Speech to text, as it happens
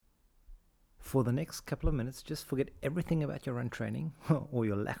For the next couple of minutes, just forget everything about your run training or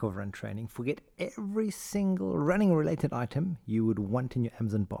your lack of run training. Forget every single running related item you would want in your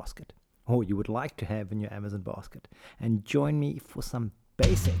Amazon basket or you would like to have in your Amazon basket, and join me for some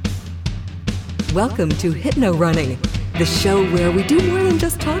basics. Welcome to Hypno Running, the show where we do more than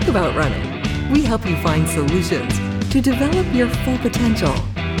just talk about running. We help you find solutions to develop your full potential,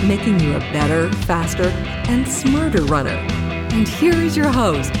 making you a better, faster, and smarter runner. And here is your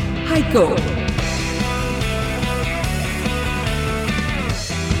host, Heiko.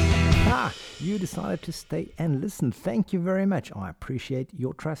 You decided to stay and listen. Thank you very much. I appreciate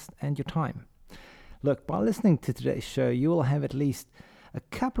your trust and your time. Look, by listening to today's show, you will have at least a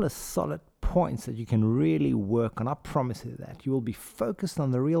couple of solid points that you can really work on. I promise you that. You will be focused on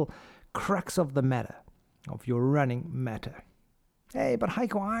the real crux of the matter, of your running matter. Hey, but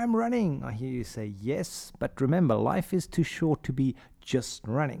Heiko, I'm running. I hear you say yes, but remember, life is too short to be just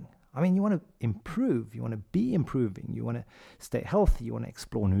running. I mean, you want to improve, you want to be improving, you want to stay healthy, you want to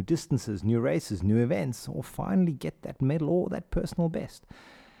explore new distances, new races, new events, or finally get that medal or that personal best.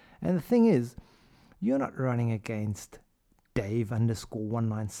 And the thing is, you're not running against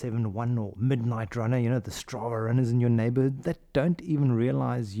Dave_1971 or Midnight Runner, the Strava runners in your neighborhood that don't even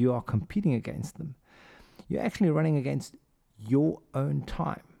realize you are competing against them. You're actually running against your own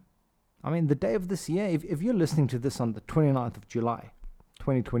time. I mean, the day of this year, if you're listening to this on the 29th of July,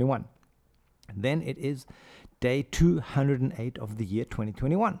 2021, then it is day 208 of the year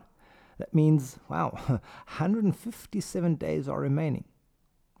 2021. That means, 157 days are remaining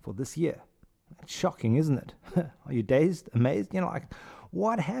for this year. That's shocking, isn't it? Are you dazed, amazed?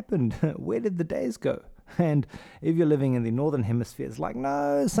 What happened? Where did the days go? And if you're living in the northern hemisphere, it's like,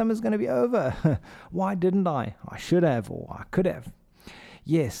 no, summer's going to be over. Why didn't I? I should have, or I could have.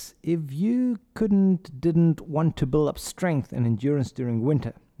 Yes, if you didn't want to build up strength and endurance during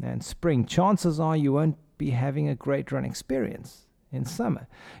winter and spring, chances are you won't be having a great run experience in summer.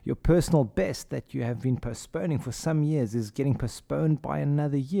 Your personal best that you have been postponing for some years is getting postponed by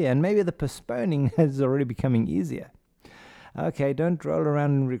another year, and maybe the postponing is already becoming easier. Okay, don't roll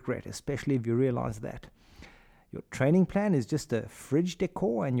around in regret, especially if you realize that your training plan is just a fridge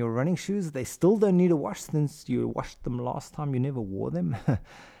decor, and your running shoes, they still don't need a wash since you washed them last time you never wore them.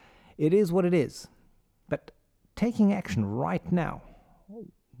 It is what it is. But taking action right now,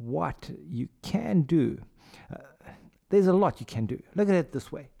 what you can do, there's a lot you can do. Look at it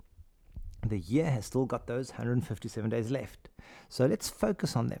this way. The year has still got those 157 days left. So let's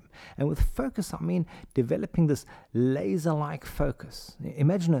focus on them. And with focus, I mean developing this laser-like focus.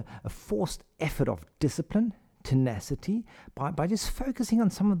 Imagine a forced effort of discipline, tenacity, by just focusing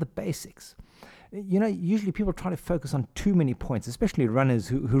on some of the basics. Usually people try to focus on too many points, especially runners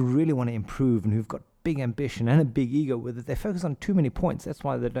who really want to improve and who've got big ambition and a big ego with it. They focus on too many points. That's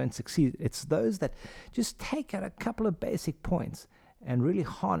why they don't succeed. It's those that just take out a couple of basic points and really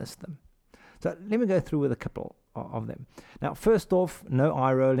harness them. So let me go through with a couple of them. Now, first off, no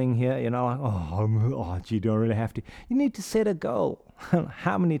eye rolling here. Do you don't really have to. You need to set a goal.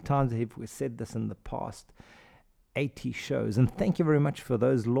 How many times have we said this in the past 80 shows? And thank you very much for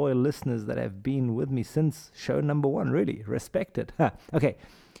those loyal listeners that have been with me since show number 1. Really, respect it. Okay,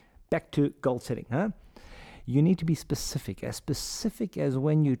 back to goal setting. You need to be specific as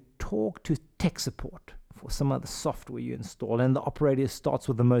when you talk to tech support for some other software you install, and the operator starts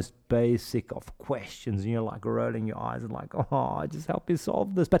with the most basic of questions, and you're like rolling your eyes and like, just help me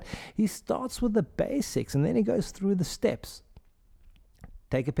solve this. But he starts with the basics, and then he goes through the steps.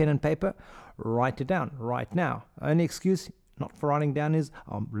 Take a pen and paper, write it down right now. Only excuse not for writing down is,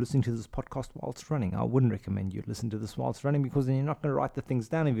 I'm listening to this podcast whilst running. I wouldn't recommend you listen to this whilst running, because then you're not going to write the things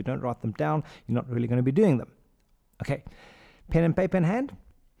down. If you don't write them down, you're not really going to be doing them. Okay, pen and paper in hand.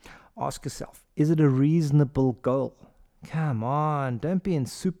 Ask yourself, is it a reasonable goal? Come on, don't be in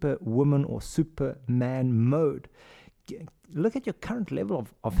superwoman or superman mode. Look at your current level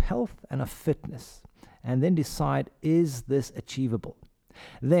of health and of fitness, and then decide, is this achievable?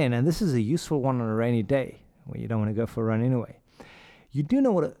 Then, and this is a useful one on a rainy day where you don't want to go for a run anyway, you do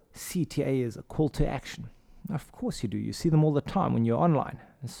know what a CTA is, a call to action. Of course you do. You see them all the time when you're online,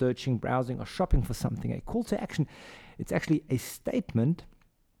 searching, browsing, or shopping for something. A call to action, it's actually a statement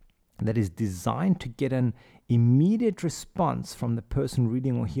that is designed to get an immediate response from the person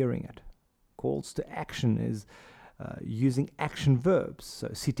reading or hearing it. Calls to action is using action verbs. So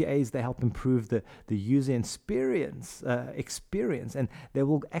CTAs, they help improve the user experience, and they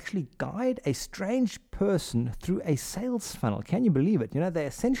will actually guide a strange person through a sales funnel. Can you believe it?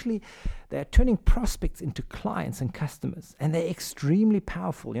 They're turning prospects into clients and customers, and they're extremely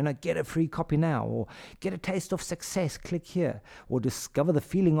powerful. Get a free copy now, or get a taste of success, click here, or discover the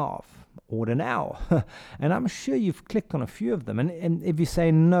feeling of, order now. And I'm sure you've clicked on a few of them, and if you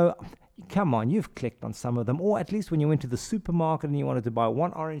say no, come on, you've clicked on some of them. Or at least when you went to the supermarket and you wanted to buy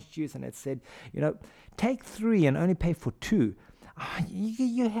one orange juice and it said, take 3 and only pay for 2.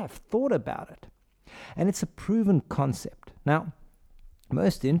 You have thought about it. And it's a proven concept. Now,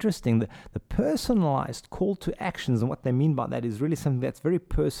 most interesting, the personalized call to actions, and what they mean by that is really something that's very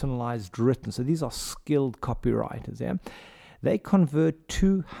personalized written. So these are skilled copywriters, yeah? They convert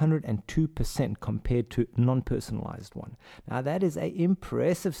 202% compared to non-personalized one. Now, that is an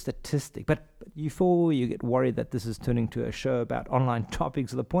impressive statistic, but before you get worried that this is turning to a show about online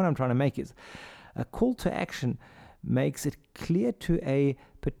topics, the point I'm trying to make is a call to action makes it clear to a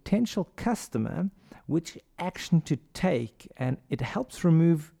potential customer which action to take, and it helps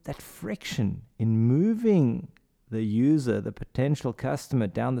remove that friction in moving the user, the potential customer,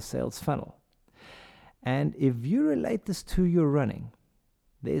 down the sales funnel. And if you relate this to your running,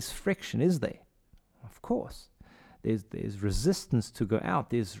 there's friction, is there? Of course. There's resistance to go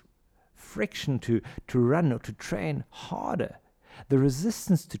out. There's friction to run or to train harder. The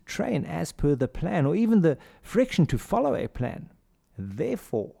resistance to train as per the plan, or even the friction to follow a plan.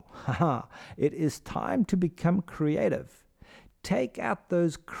 Therefore, it is time to become creative. Take out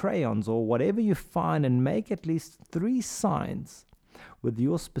those crayons or whatever you find and make at least 3 signs with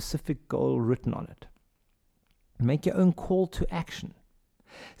your specific goal written on it. Make your own call to action.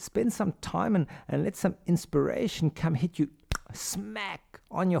 Spend some time and let some inspiration come hit you smack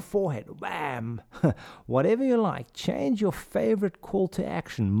on your forehead. Wham! Whatever you like, change your favorite call to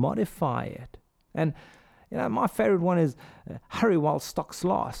action, modify it. And my favorite one is hurry while stocks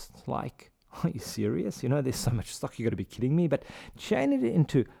last. Like, are you serious? There's so much stock, you got to be kidding me. But change it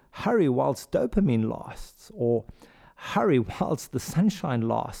into hurry whilst dopamine lasts, or hurry whilst the sunshine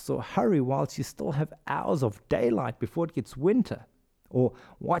lasts, or hurry whilst you still have hours of daylight before it gets winter, or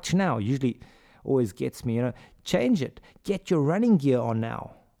watch now. Usually always gets me. Change it. Get your running gear on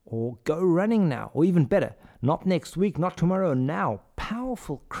now, or go running now, or even better, not next week, not tomorrow, now.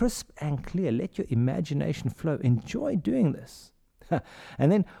 Powerful, crisp and clear. Let your imagination flow. Enjoy doing this.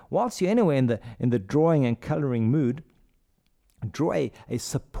 And then whilst you're anyway in the drawing and coloring mood, draw a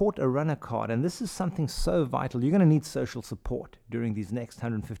support a runner card. And this is something so vital. You're going to need social support during these next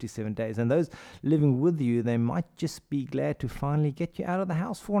 157 days. And those living with you, they might just be glad to finally get you out of the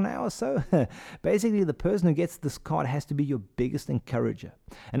house for an hour or so. Basically, the person who gets this card has to be your biggest encourager.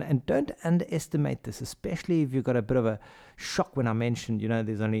 And don't underestimate this, especially if you've got a bit of a shock when I mentioned,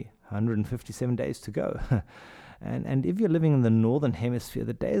 there's only 157 days to go. And if you're living in the northern hemisphere,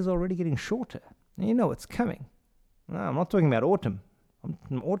 the day is already getting shorter. And you know it's coming. No, I'm not talking about autumn.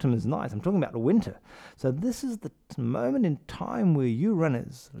 Autumn is nice. I'm talking about winter. So this is the moment in time where you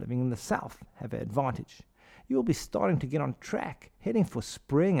runners living in the south have an advantage. You'll be starting to get on track, heading for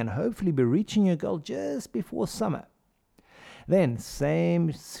spring, and hopefully be reaching your goal just before summer. Then,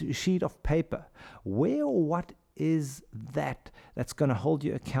 same sheet of paper. Where or what is that's going to hold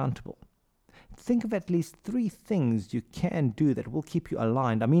you accountable? Think of at least 3 things you can do that will keep you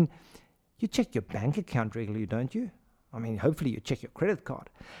aligned. I mean, you check your bank account regularly, don't you? I mean, hopefully you check your credit card.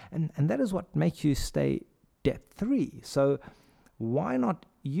 And that is what makes you stay debt-free. So why not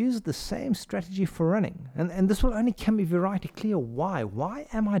use the same strategy for running? And this will only come if you write a clear why. Why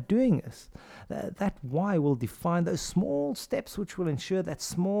am I doing this? That why will define those small steps which will ensure that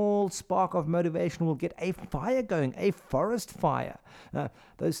small spark of motivation will get a fire going, a forest fire.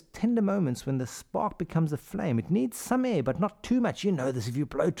 Those tender moments when the spark becomes a flame. It needs some air, but not too much. You know this, if you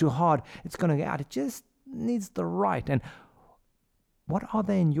blow too hard, it's going to go out. It just needs the right. And what are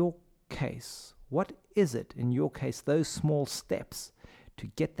they in your case? What is it in your case, those small steps to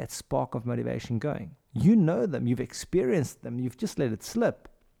get that spark of motivation going? You know them, you've experienced them, you've just let it slip.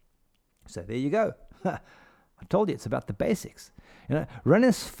 So there you go. I told you it's about the basics.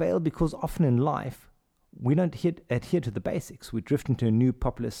 Runners fail because often in life we don't adhere to the basics. We drift into a new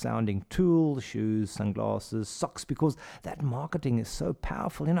popular sounding tool, shoes, sunglasses, socks, because that marketing is so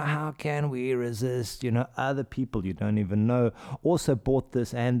powerful. How can we resist? Other people you don't even know also bought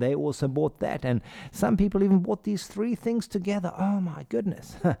this, and they also bought that, and some people even bought these 3 things together. Oh my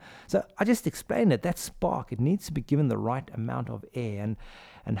goodness. So I just explained it. That spark, it needs to be given the right amount of air,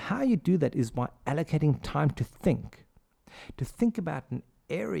 and how you do that is by allocating time to think about an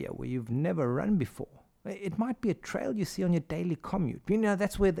area where you've never run before. It might be a trail you see on your daily commute.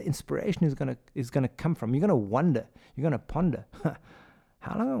 That's where the inspiration is gonna come from. You're gonna wonder. You're gonna ponder.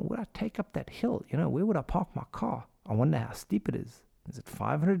 How long would I take up that hill? Where would I park my car? I wonder how steep it is. Is it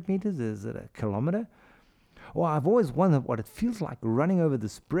 500 meters? Is it a kilometer? Or I've always wondered what it feels like running over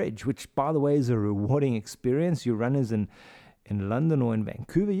this bridge, which, by the way, is a rewarding experience. You runners in London or in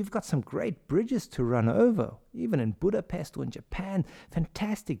Vancouver, you've got some great bridges to run over. Even in Budapest or in Japan,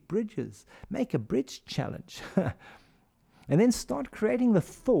 fantastic bridges. Make a bridge challenge. And then start creating the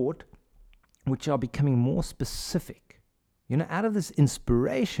thought which are becoming more specific. Out of this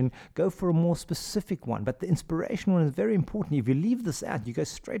inspiration, go for a more specific one. But the inspiration one is very important. If you leave this out, you go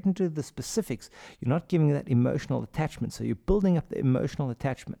straight into the specifics. You're not giving that emotional attachment. So you're building up the emotional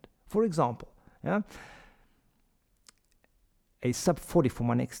attachment. For example, a sub 40 for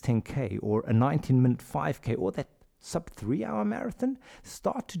my next 10K, or a 19-minute 5K, or that sub 3-hour marathon.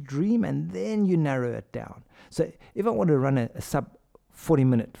 Start to dream and then you narrow it down. So if I want to run a sub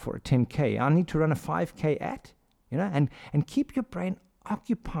 40-minute for a 10K, I need to run a 5K at, and keep your brain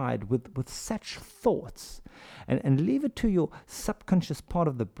occupied with such thoughts, and leave it to your subconscious part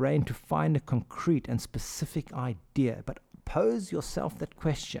of the brain to find a concrete and specific idea. But pose yourself that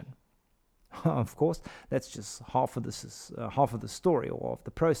question. Of course, that's just half of the story or of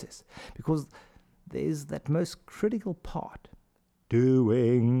the process, because there's that most critical part.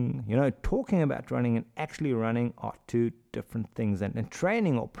 Doing. Talking about running and actually running are two different things. And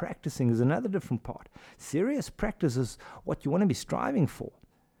training or practicing is another different part. Serious practice is what you want to be striving for.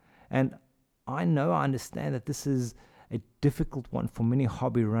 And I understand that this is a difficult one for many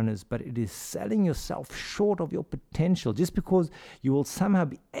hobby runners, but it is selling yourself short of your potential just because you will somehow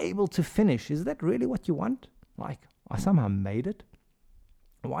be able to finish. Is that really what you want? Like, I somehow made it?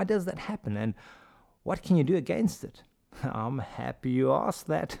 Why does that happen? And what can you do against it? I'm happy you asked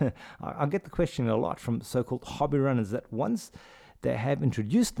that. I get the question a lot from so-called hobby runners that once they have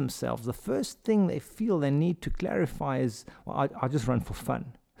introduced themselves, the first thing they feel they need to clarify is, well, I just run for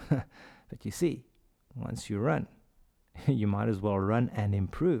fun. But you see, once you run, you might as well run and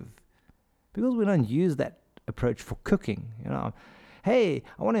improve. Because we don't use that approach for cooking. Hey,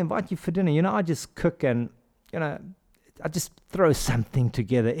 I want to invite you for dinner. I just cook and, I just throw something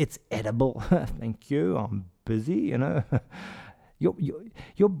together. It's edible. Thank you. I'm busy,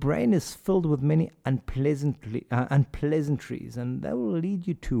 Your brain is filled with many unpleasantries, and that will lead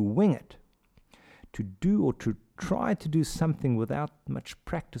you to wing it, to do or to try to do something without much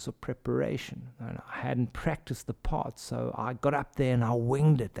practice or preparation. And I hadn't practiced the part, so I got up there and I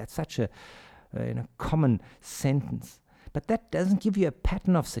winged it. That's such a common sentence. But that doesn't give you a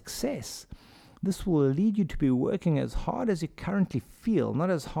pattern of success. This will lead you to be working as hard as you currently feel,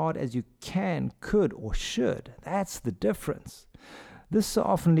 not as hard as you can, could, or should. That's the difference. This so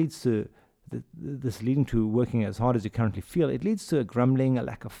often leads to leading to working as hard as you currently feel. It leads to a grumbling, a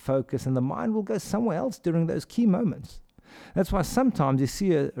lack of focus, and the mind will go somewhere else during those key moments. That's why sometimes you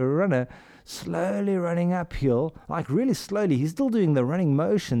see a runner slowly running uphill, like really slowly. He's still doing the running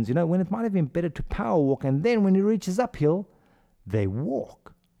motions, when it might have been better to power walk, and then when he reaches uphill, they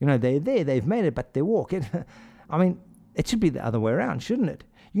walk. They're there, they've made it, but they walk. It should be the other way around, shouldn't it?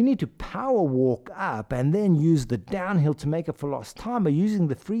 You need to power walk up and then use the downhill to make up for lost time by using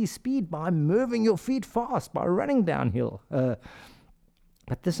the free speed, by moving your feet fast, by running downhill.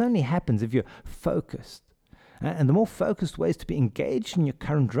 But this only happens if you're focused. And the more focused ways to be engaged in your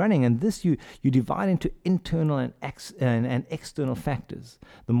current running, and this you divide into internal and external factors.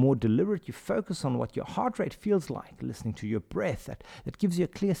 The more deliberate you focus on what your heart rate feels like, listening to your breath, that gives you a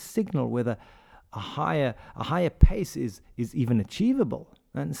clear signal whether a higher pace is even achievable.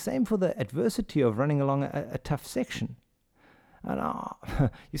 And same for the adversity of running along a tough section. And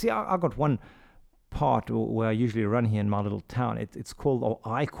you see, I got one part where I usually run here in my little town. It's called, or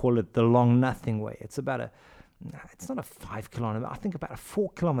I call it, the Long Nothing Way. It's not a 5 kilometer, I think about a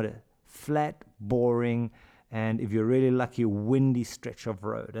 4 kilometer flat, boring, and if you're really lucky, windy stretch of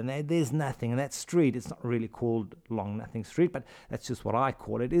road. And there's nothing. And that street, it's not really called Long Nothing Street, but that's just what I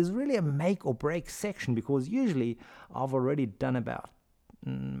call it. It is really a make or break section, because usually I've already done about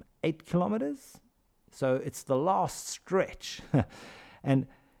 8 kilometers. So it's the last stretch. And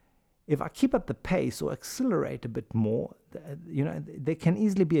if I keep up the pace or accelerate a bit more, there can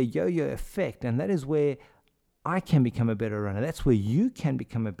easily be a yo-yo effect. And that is where I can become a better runner. That's where you can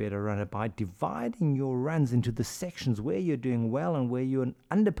become a better runner, by dividing your runs into the sections where you're doing well and where you're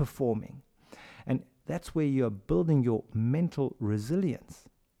underperforming. And that's where you're building your mental resilience.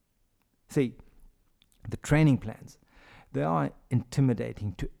 See, the training plans, they are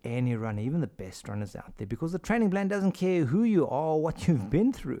intimidating to any runner, even the best runners out there, because the training plan doesn't care who you are or what you've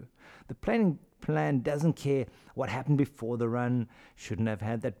been through. The plan doesn't care what happened before the run, shouldn't have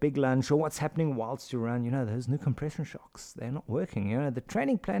had that big lunch, or what's happening whilst you run. Those new compression shocks, they're not working. The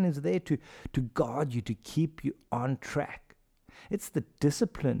training plan is there to guard you, to keep you on track. It's the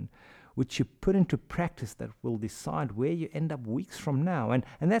discipline which you put into practice that will decide where you end up weeks from now. And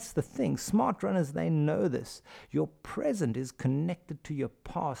that's the thing. Smart runners, they know this. Your present is connected to your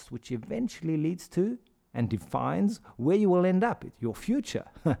past, which eventually leads to and defines where you will end up, your future.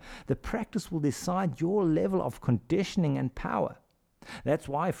 The practice will decide your level of conditioning and power. That's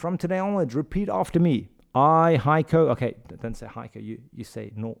why from today onwards, repeat after me. I, Heiko, okay, don't say Heiko, you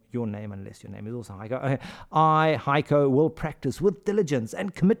say your name unless your name is also Heiko. Okay. I, Heiko, will practice with diligence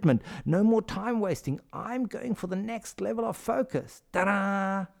and commitment. No more time wasting. I'm going for the next level of focus.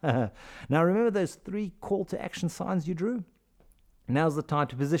 Ta-da! Now remember those 3 call to action signs you drew? Now's the time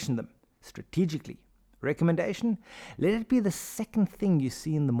to position them strategically. Recommendation, let it be the second thing you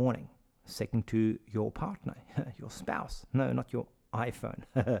see in the morning. Second to your partner, your spouse. No, not your iPhone.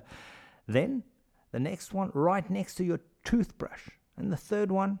 Then, the next one right next to your toothbrush. And the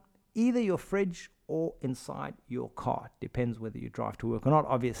third one, either your fridge or inside your car. Depends whether you drive to work or not,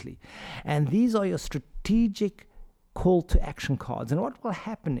 obviously. And these are your strategic call to action cards. And what will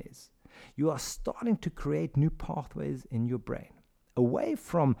happen is you are starting to create new pathways in your brain. Away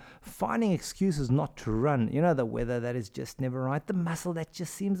from finding excuses not to run. The weather that is just never right, the muscle that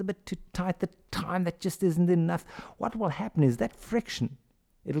just seems a bit too tight, the time that just isn't enough. What will happen is that friction,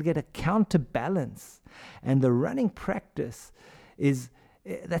 it'll get a counterbalance. And the running practice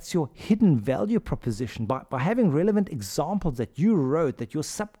that's your hidden value proposition. By having relevant examples that you wrote, that your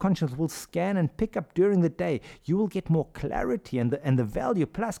subconscious will scan and pick up during the day, you will get more clarity, and the value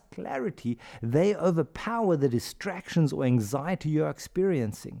plus clarity, they overpower the distractions or anxiety you're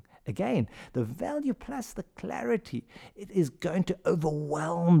experiencing. Again, the value plus the clarity, it is going to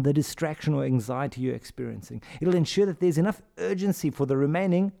overwhelm the distraction or anxiety you're experiencing. It'll ensure that there's enough urgency for the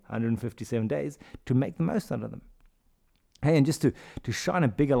remaining 157 days to make the most out of them. Hey, and just to shine a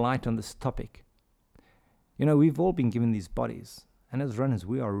bigger light on this topic, we've all been given these bodies, and as runners,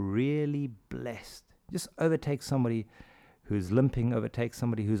 we are really blessed. Just overtake somebody who's limping, overtake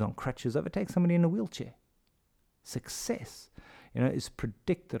somebody who's on crutches, overtake somebody in a wheelchair. Success, is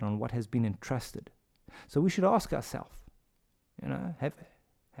predicted on what has been entrusted. So we should ask ourselves, have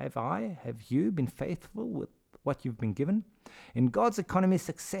you been faithful with what you've been given? In God's economy,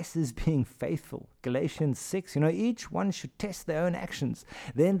 success is being faithful. Galatians 6, each one should test their own actions.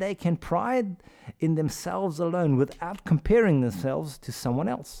 Then they can pride in themselves alone without comparing themselves to someone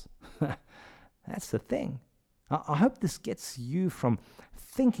else. That's the thing. I hope this gets you from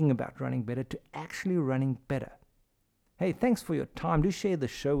thinking about running better to actually running better. Hey, thanks for your time. Do share the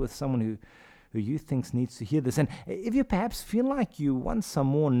show with someone who you think needs to hear this. And if you perhaps feel like you want some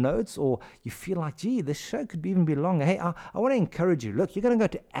more notes, or you feel like, gee, this show could even be longer, hey, I want to encourage you. Look, you're going to go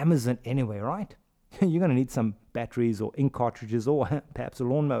to Amazon anyway, right? You're going to need some batteries or ink cartridges or perhaps a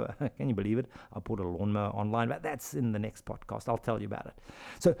lawnmower. Can you believe it? I bought a lawnmower online, but that's in the next podcast. I'll tell you about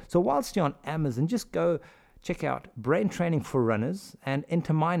it. So whilst you're on Amazon, just go check out Brain Training for Runners and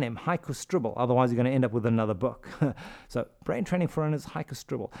enter my name, Heiko Stribble. Otherwise, you're going to end up with another book. So Brain Training for Runners, Heiko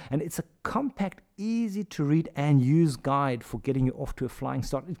Stribble. And it's a compact, easy to read and use guide for getting you off to a flying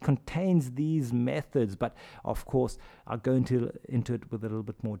start. It contains these methods, but of course, I'll go into it with a little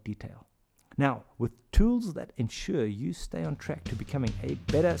bit more detail. Now, with tools that ensure you stay on track to becoming a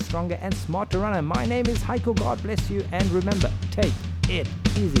better, stronger, and smarter runner. My name is Heiko. God bless you. And remember, take it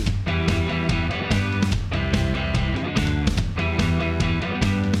easy.